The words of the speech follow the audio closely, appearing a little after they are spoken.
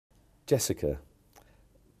Jessica,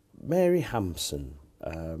 Mary Hampson,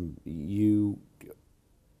 you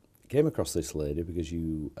came across this lady because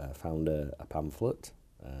you found a pamphlet,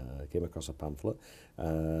 came across a pamphlet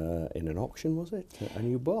in an auction, was it?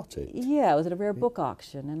 And you bought it. Yeah, it was at a rare book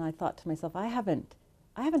auction, and I thought to myself, I haven't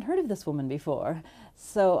heard of this woman before.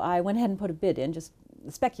 So I went ahead and put a bid in, just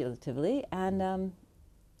speculatively, and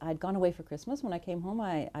I'd gone away for Christmas. When I came home,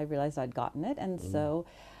 I realized I'd gotten it, and so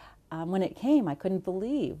when it came, I couldn't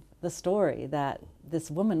believe the story that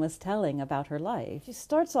this woman was telling about her life. She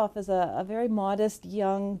starts off as a very modest,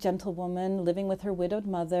 young gentlewoman living with her widowed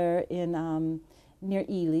mother in near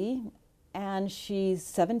Ely, and she's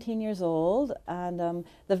 17 years old, and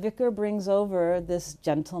the vicar brings over this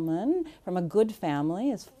gentleman from a good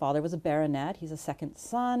family. His father was a baronet. He's a second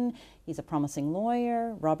son. He's a promising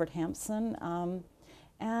lawyer, Robert Hampson.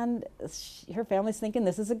 And her family's thinking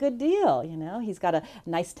this is a good deal, you know. He's got a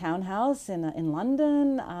nice townhouse in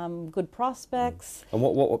London, good prospects. And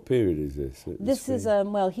what period is this? This is,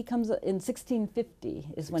 well, he comes in 1650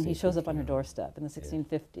 is when he shows up on her doorstep, in the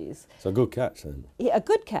 1650s. So a good catch then? Yeah, a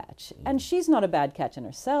good catch. And she's not a bad catch in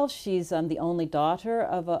herself. She's the only daughter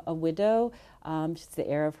of a widow. She's the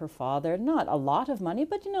heir of her father. Not a lot of money,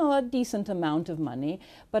 but you know, a decent amount of money.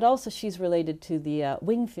 But also she's related to the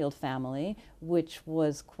Wingfield family, which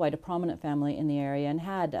was quite a prominent family in the area and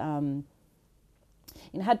had,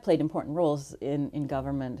 you know, had played important roles in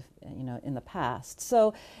government, you know, in the past.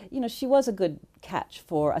 So, you know, she was a good catch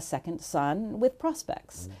for a second son with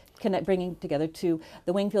prospects. Bringing together two.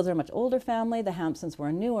 The Wingfields are a much older family. The Hampsons were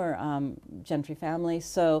a newer gentry family.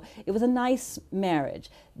 So it was a nice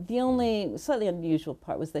marriage. The only slightly unusual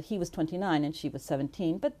part was that he was 29 and she was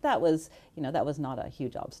 17. But that was, you know, that was not a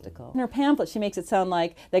huge obstacle. In her pamphlet, she makes it sound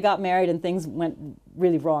like they got married and things went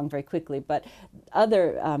really wrong very quickly. But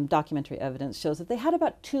other documentary evidence shows that they had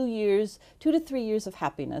about 2 to 3 years of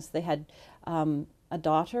happiness. They had a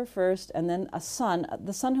daughter first, and then a son.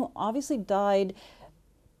 The son who obviously died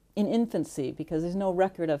in infancy, because there's no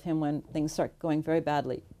record of him when things start going very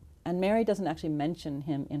badly. And Mary doesn't actually mention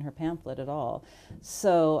him in her pamphlet at all.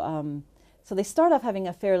 So, so they start off having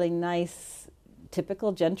a fairly nice,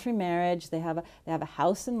 typical gentry marriage. They have a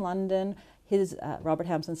house in London. His Robert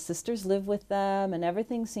Hampson's sisters live with them, and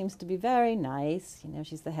everything seems to be very nice. You know,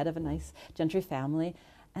 she's the head of a nice gentry family.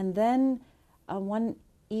 And then one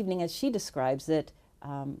evening, as she describes it,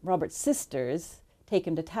 Robert's sisters take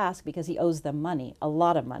him to task because he owes them money, a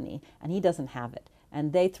lot of money, and he doesn't have it.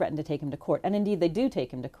 And they threaten to take him to court. And indeed, they do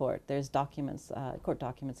take him to court. There's documents, court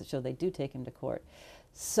documents that show they do take him to court.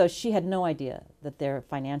 So she had no idea that their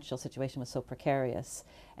financial situation was so precarious.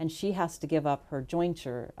 And she has to give up her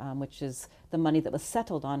jointure, which is the money that was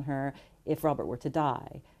settled on her if Robert were to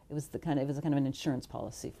die. It was a kind of an insurance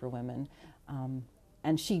policy for women.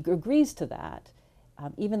 And she agrees to that.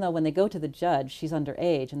 Even though when they go to the judge, she's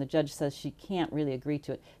underage, and the judge says she can't really agree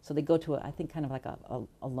to it. So they go to, I think, kind of like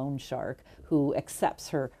a loan shark who accepts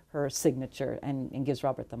her signature and gives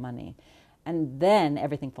Robert the money. And then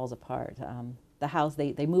everything falls apart. The house,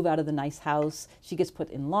 they move out of the nice house. She gets put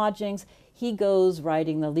in lodgings. He goes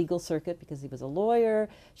riding the legal circuit because he was a lawyer.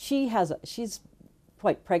 She's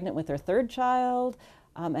quite pregnant with her third child.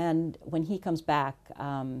 And when he comes back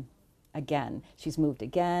again, she's moved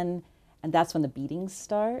again. And that's when the beatings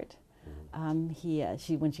start. When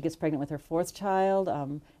she gets pregnant with her fourth child,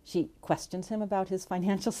 she questions him about his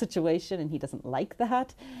financial situation, and he doesn't like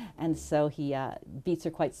that. And so he beats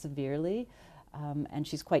her quite severely. And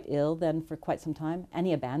she's quite ill then for quite some time. And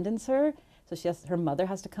he abandons her. So her mother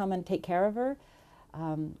has to come and take care of her.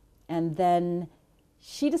 And then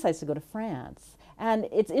she decides to go to France. And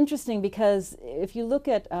it's interesting because if you look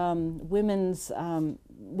at women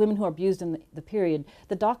who are abused in the period,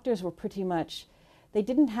 the doctors were pretty much, they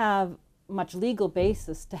didn't have much legal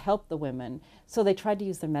basis to help the women. So they tried to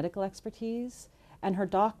use their medical expertise. And her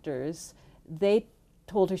doctors, they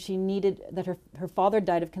told her she needed, that her father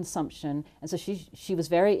died of consumption. And so she was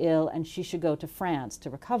very ill and she should go to France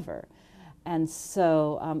to recover. And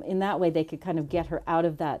so in that way, they could kind of get her out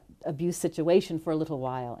of that abuse situation for a little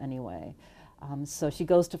while anyway. So she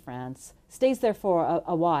goes to France, stays there for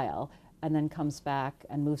a while, and then comes back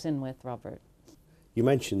and moves in with Robert. You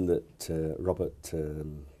mentioned that Robert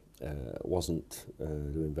wasn't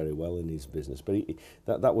doing very well in his business, but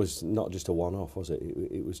that was not just a one-off, was it?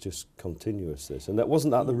 It was just continuous, this. And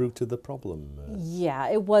wasn't that the root of the problem? Yeah,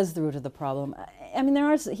 it was the root of the problem. I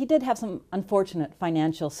mean, he did have some unfortunate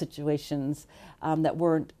financial situations that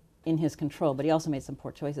weren't in his control, but he also made some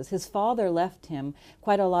poor choices. His father left him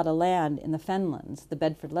quite a lot of land in the Fenlands, the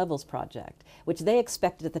Bedford Levels project, which they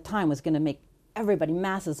expected at the time was going to make everybody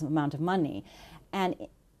massive amount of money. And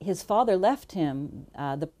his father left him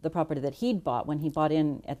the property that he'd bought when he bought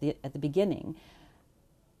in at the beginning,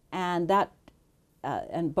 and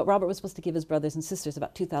but Robert was supposed to give his brothers and sisters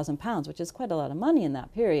about £2,000, which is quite a lot of money in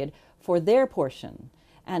that period, for their portion.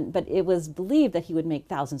 But it was believed that he would make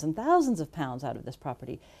thousands and thousands of pounds out of this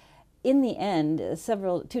property. In the end,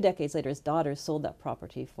 2 decades later, his daughters sold that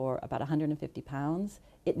property for about £150.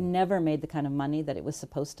 It never made the kind of money that it was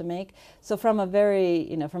supposed to make. So from a very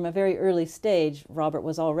early stage, Robert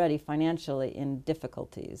was already financially in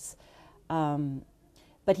difficulties.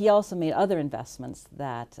 But he also made other investments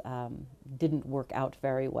that didn't work out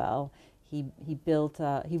very well. He rebuilt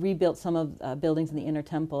some of buildings in the Inner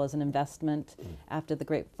Temple as an investment after the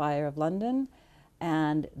Great Fire of London,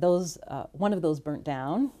 and one of those burnt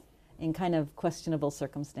down in kind of questionable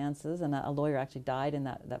circumstances, and a lawyer actually died in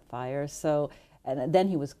that fire. So, and then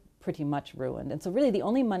he was pretty much ruined. And so really the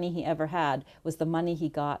only money he ever had was the money he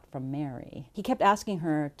got from Mary. He kept asking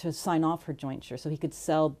her to sign off her jointure so he could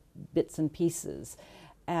sell bits and pieces.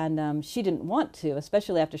 And she didn't want to,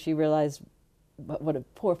 especially after she realized what a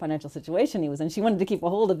poor financial situation he was in. She wanted to keep a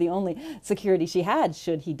hold of the only security she had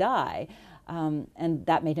should he die. And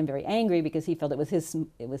that made him very angry because he felt it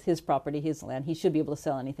was his property, his land. He should be able to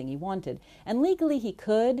sell anything he wanted. And legally he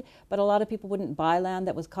could, but a lot of people wouldn't buy land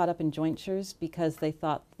that was caught up in jointures because they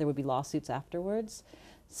thought there would be lawsuits afterwards.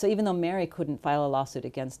 So even though Mary couldn't file a lawsuit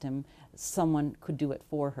against him, someone could do it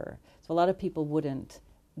for her. So a lot of people wouldn't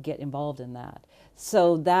get involved in that.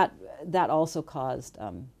 So that also caused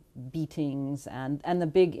beatings and the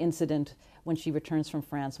big incident when she returns from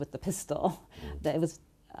France with the pistol. That it was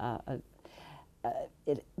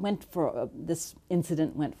this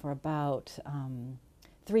incident went for about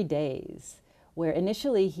 3 days, where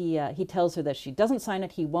initially he tells her that she doesn't sign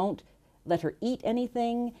it, he won't let her eat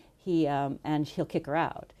anything, and he'll kick her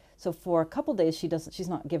out. So for a couple days she's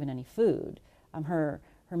not given any food. Her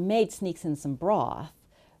maid sneaks in some broth,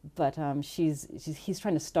 but he's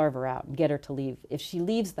trying to starve her out and get her to leave. If she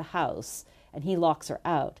leaves the house and he locks her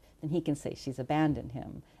out, then he can say she's abandoned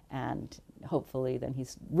him, and hopefully then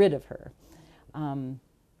he's rid of her.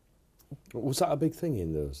 Was that a big thing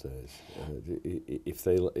in those days? If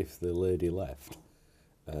the lady left,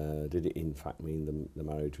 did it in fact mean the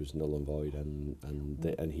marriage was null and void,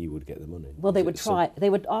 and he would get the money? Well, they would try. They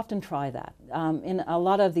would often try that. In a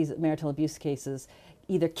lot of these marital abuse cases,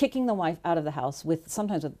 either kicking the wife out of the house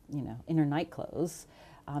sometimes with in her night clothes.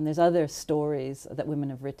 There's other stories that women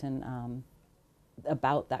have written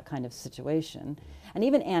about that kind of situation. And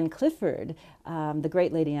even Anne Clifford, the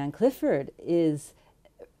great lady Anne Clifford,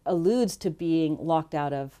 alludes to being locked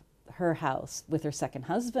out of her house with her second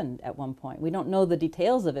husband at one point. We don't know the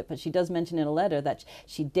details of it, but she does mention in a letter that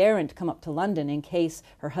she daren't come up to London in case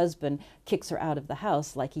her husband kicks her out of the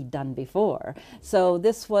house like he'd done before. So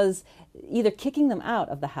this was either kicking them out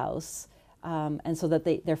of the house, and so that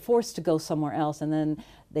they're forced to go somewhere else, and then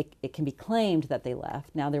it can be claimed that they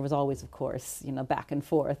left. Now there was always, of course, back and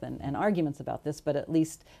forth and arguments about this, but at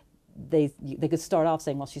least they could start off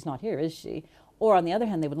saying, well, she's not here, is she? Or on the other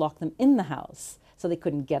hand, they would lock them in the house so they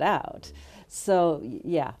couldn't get out. So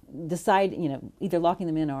yeah, either locking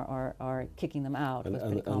them in or kicking them out.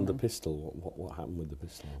 And the pistol, what happened with the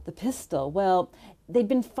pistol? The pistol, well, they'd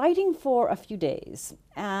been fighting for a few days,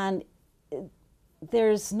 and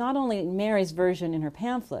there's not only Mary's version in her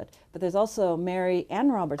pamphlet, but there's also Mary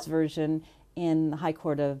and Robert's version in the High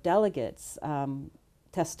Court of Delegates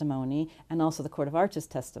testimony, and also the Court of Arches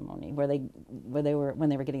testimony, when they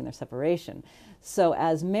were getting their separation. So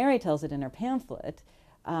as Mary tells it in her pamphlet,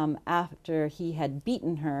 after he had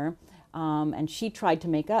beaten her, and she tried to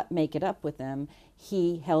make it up with him,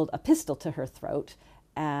 he held a pistol to her throat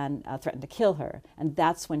and threatened to kill her, and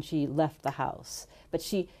that's when she left the house. But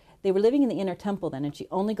they were living in the Inner Temple then, and she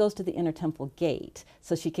only goes to the Inner Temple gate,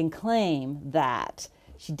 so she can claim that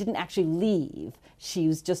she didn't actually leave.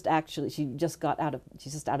 She's just out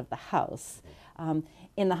of the house.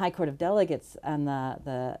 In the High Court of Delegates and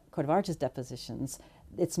the Court of Arches depositions,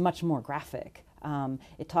 it's much more graphic.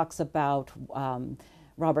 It talks about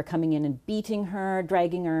Robert coming in and beating her,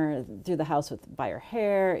 dragging her through the house by her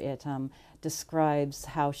hair. It describes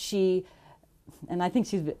how and I think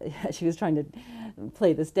she was trying to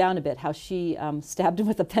play this down a bit, how she stabbed him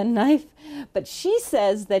with a penknife. But she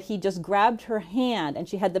says that he just grabbed her hand and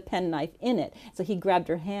she had the penknife in it. So he grabbed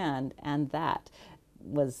her hand, and that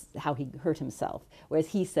was how he hurt himself. Whereas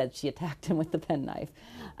he said she attacked him with the penknife.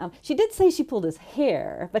 She did say she pulled his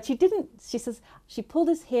hair, but she didn't. She says she pulled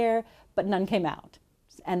his hair, but none came out.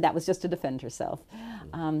 and that was just to defend herself.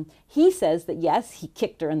 He says that yes, he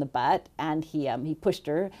kicked her in the butt, and he pushed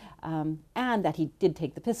her, and that he did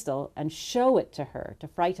take the pistol and show it to her to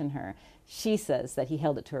frighten her. She says that he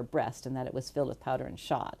held it to her breast and that it was filled with powder and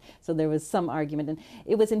shot. So there was some argument, and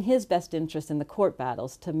it was in his best interest in the court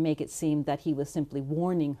battles to make it seem that he was simply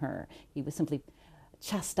warning her. He was simply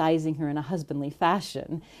chastising her in a husbandly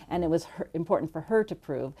fashion, and it was important for her to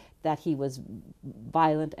prove that he was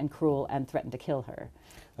violent and cruel and threatened to kill her.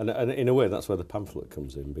 And in a way, that's where the pamphlet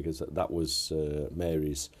comes in, because that was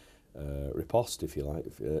Mary's riposte, if you like,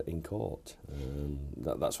 in court.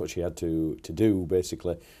 That's what she had to do,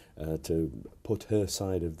 basically, to put her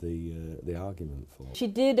side of the argument for. She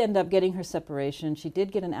did end up getting her separation. She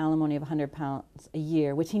did get an alimony of £100 a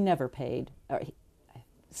year, which he never paid, or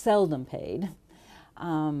seldom paid.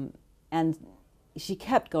 And she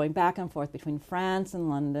kept going back and forth between France and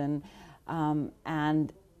London,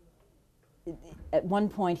 and at one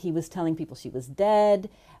point he was telling people she was dead.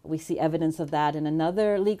 We see evidence of that in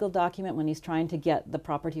another legal document when he's trying to get the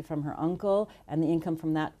property from her uncle and the income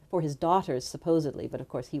from that for his daughters, supposedly, but of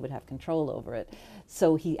course he would have control over it.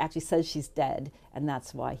 So he actually says she's dead, and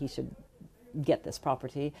that's why he should get this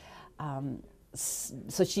property.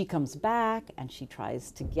 So she comes back and she tries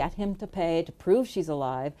to get him to pay, to prove she's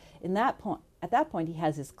alive. At that point, he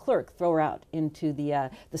has his clerk throw her out into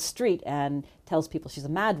the street and tells people she's a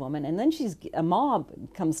mad woman. And then a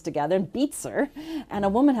mob comes together and beats her, and a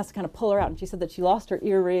woman has to kind of pull her out. And she said that she lost her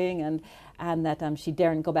earring, and that she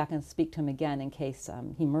daren't go back and speak to him again in case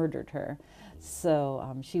he murdered her.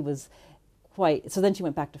 So she was quite. So then she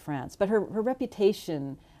went back to France, but her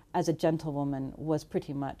reputation as a gentlewoman was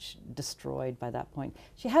pretty much destroyed by that point.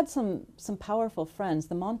 She had some powerful friends,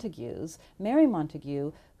 the Montagues. Mary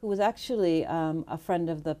Montague, who was actually a friend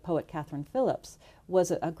of the poet Catherine Phillips,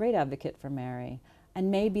 was a great advocate for Mary,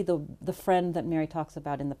 and maybe the friend that Mary talks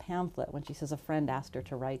about in the pamphlet when she says a friend asked her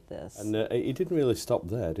to write this. And it didn't really stop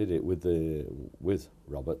there, did it, with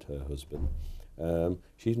Robert, her husband?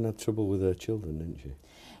 She didn't have trouble with her children, didn't she?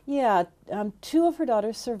 Yeah, two of her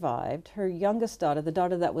daughters survived. Her youngest daughter, the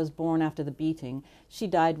daughter that was born after the beating, she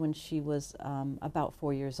died when she was about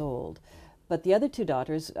 4 years old. But the other two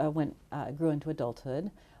daughters grew into adulthood.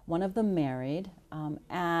 One of them married,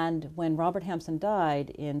 and when Robert Hampson died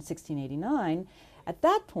in 1689, at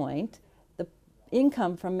that point, the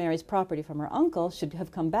income from Mary's property from her uncle should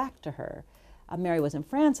have come back to her. Mary was in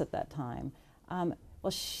France at that time. Well,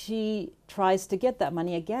 she tries to get that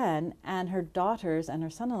money again, and her daughters and her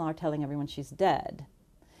son-in-law are telling everyone she's dead.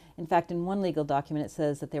 In fact, in one legal document it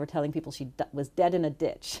says that they were telling people she was dead in a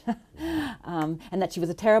ditch, and that she was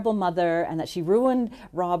a terrible mother, and that she ruined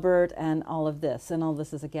Robert, and all of this. And all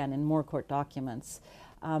this is, again, in more court documents.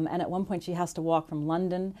 And at one point she has to walk from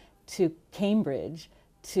London to Cambridge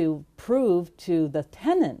to prove to the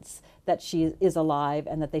tenants that she is alive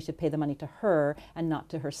and that they should pay the money to her and not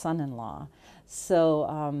to her son-in-law.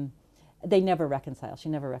 So they never reconcile. She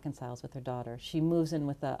never reconciles with her daughter. She moves in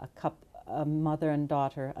with a mother and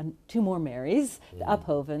daughter, and two more Marys, the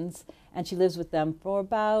Uphovens, and she lives with them for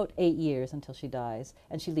about 8 years until she dies.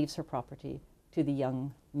 And she leaves her property to the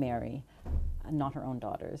young Mary, and not her own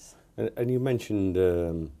daughters. And you mentioned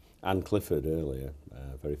Anne Clifford earlier,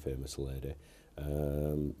 a very famous lady.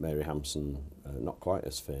 Mary Hampson, not quite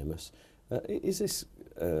as famous. Is this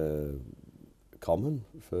common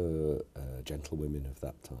for gentlewomen of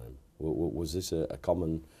that time? Was this a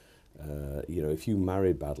common, if you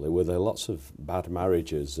married badly, were there lots of bad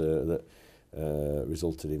marriages that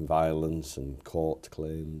resulted in violence and court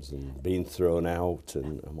claims and being thrown out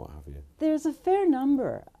and what have you? There's a fair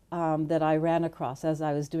number that I ran across as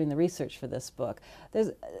I was doing the research for this book.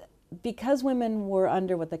 Because women were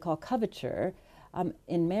under what they call coverture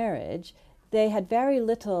in marriage, they had very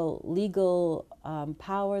little legal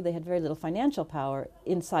power, they had very little financial power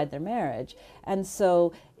inside their marriage. And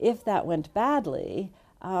so if that went badly,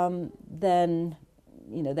 then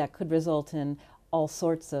that could result in all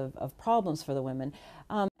sorts of problems for the women.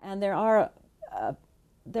 And there are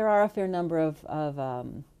a fair number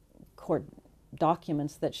of court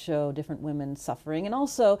documents that show different women suffering, and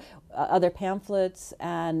also other pamphlets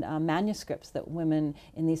and manuscripts that women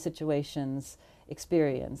in these situations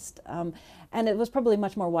experienced. And it was probably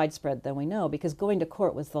much more widespread than we know, because going to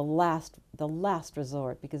court was the last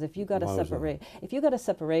resort. Because if you got a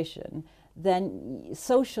separation, then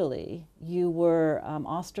socially you were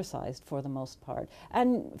ostracized for the most part,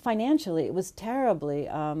 and financially it was terribly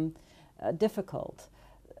difficult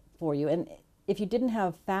for you. And if you didn't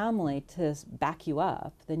have family to back you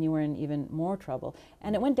up, then you were in even more trouble.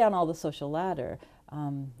 And it went down all the social ladder,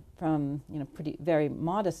 from very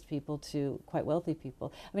modest people to quite wealthy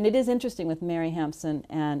people. I mean, it is interesting with Mary Hampson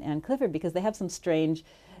and Anne Clifford because they have some strange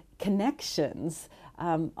connections,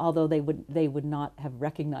 although they would not have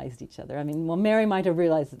recognized each other. I mean, well, Mary might have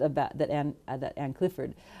realized that Anne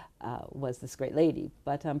Clifford was this great lady,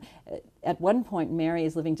 but at one point Mary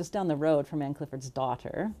is living just down the road from Anne Clifford's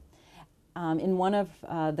daughter. In one of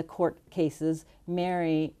the court cases,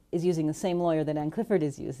 Mary is using the same lawyer that Anne Clifford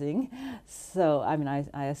is using. So, I mean,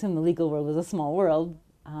 I assume the legal world was a small world.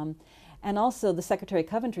 And also the Secretary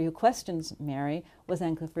Coventry, who questions Mary, was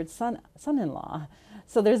Anne Clifford's son-in-law.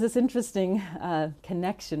 So there's this interesting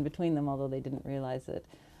connection between them, although they didn't realize it.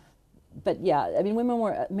 But yeah, I mean,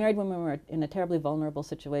 married women were in a terribly vulnerable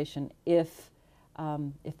situation if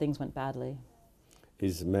things went badly.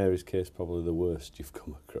 Is Mary's case probably the worst you've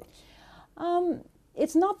come across?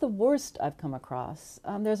 It's not the worst I've come across.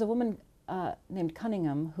 There's a woman named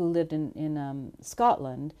Cunningham who lived in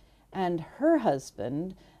Scotland, and her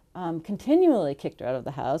husband continually kicked her out of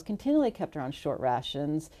the house, continually kept her on short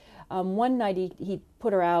rations. One night he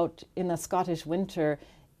put her out in the Scottish winter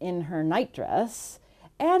in her nightdress,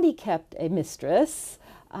 and he kept a mistress.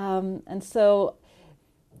 And so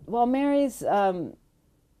while Mary's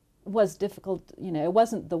was difficult, it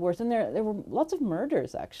wasn't the worst. And there were lots of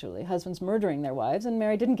murders, actually, husbands murdering their wives, and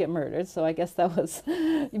Mary didn't get murdered, so I guess that was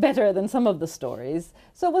better than some of the stories.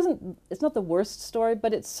 So it's not the worst story,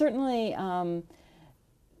 but it's certainly,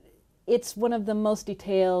 it's one of the most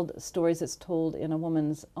detailed stories that's told in a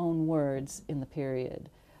woman's own words in the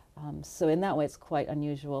period. So in that way, it's quite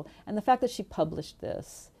unusual. And the fact that she published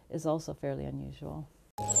this is also fairly unusual.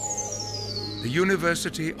 The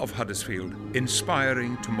University of Huddersfield,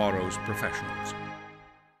 inspiring tomorrow's professionals.